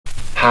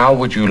How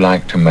would you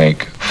like to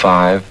make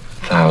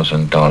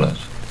 $5,000?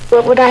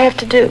 What would I have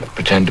to do?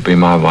 Pretend to be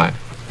my wife.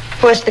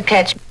 What's the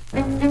catch?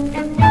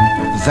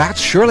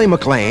 That's Shirley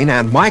MacLaine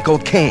and Michael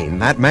Caine,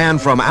 that man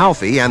from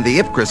Alfie and the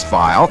Ipcris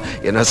File,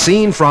 in a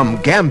scene from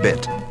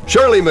Gambit.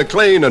 Shirley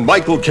MacLaine and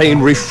Michael Caine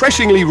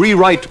refreshingly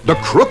rewrite the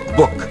Crook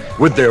Book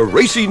with their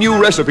racy new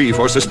recipe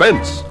for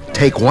suspense.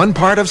 Take 1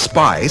 part of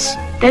spice.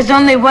 There's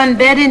only one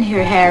bed in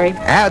here, Harry.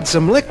 Add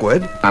some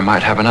liquid. I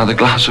might have another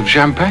glass of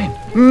champagne.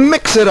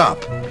 Mix it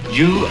up.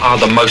 You are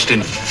the most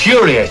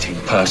infuriating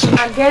person.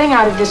 I'm getting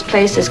out of this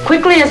place as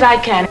quickly as I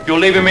can. You're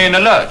leaving me in the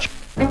lurch.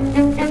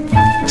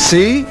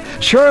 See?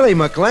 Shirley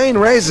MacLaine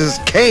raises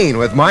Caine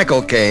with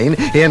Michael Caine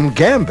in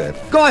Gambit.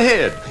 Go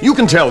ahead. You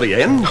can tell the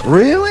end.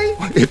 Really?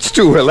 It's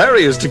too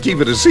hilarious to keep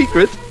it a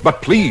secret.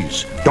 But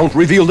please, don't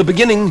reveal the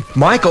beginning.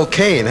 Michael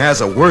Caine has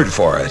a word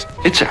for it.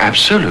 It's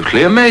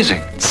absolutely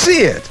amazing.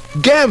 See it.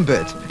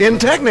 Gambit in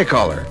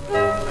Technicolor.